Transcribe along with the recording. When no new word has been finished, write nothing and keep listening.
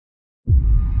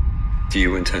Do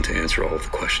you intend to answer all of the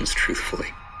questions truthfully?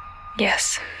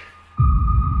 Yes.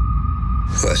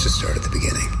 Let's just start at the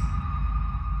beginning.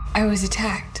 I was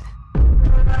attacked.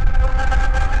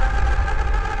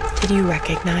 Did you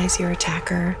recognize your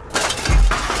attacker?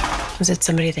 Was it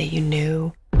somebody that you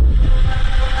knew?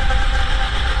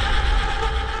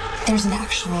 There's an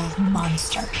actual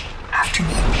monster after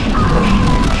me.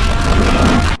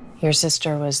 Your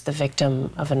sister was the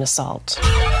victim of an assault.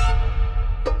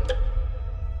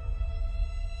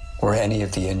 Were any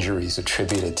of the injuries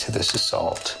attributed to this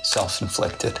assault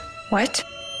self-inflicted? What?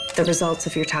 The results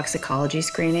of your toxicology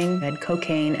screening had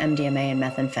cocaine, MDMA, and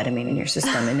methamphetamine in your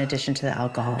system, in addition to the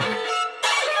alcohol.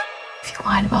 If you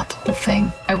lied about the whole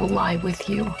thing, I will lie with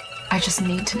you. I just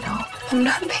need to know. I'm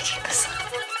not making this up.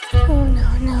 Oh, no.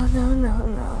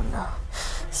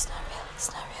 It's not real.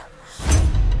 It's not real.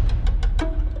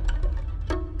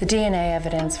 The DNA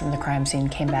evidence from the crime scene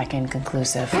came back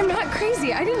inconclusive. I'm not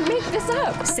crazy. I didn't make this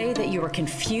up. Say that you were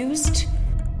confused,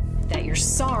 that you're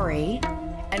sorry,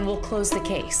 and we'll close the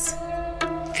case.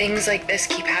 Things like this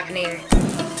keep happening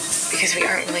because we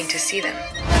aren't willing to see them.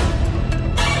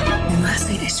 And last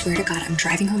night, I swear to God, I'm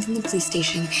driving home from the police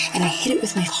station and I hit it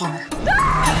with my car.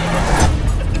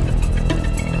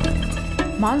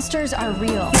 Monsters are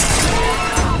real.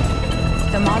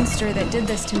 The monster that did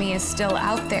this to me is still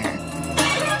out there.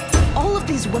 All of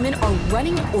these women are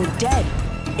running or dead.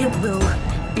 It will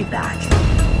be back.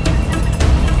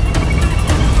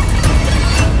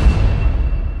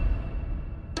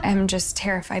 I'm just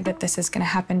terrified that this is going to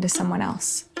happen to someone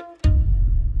else.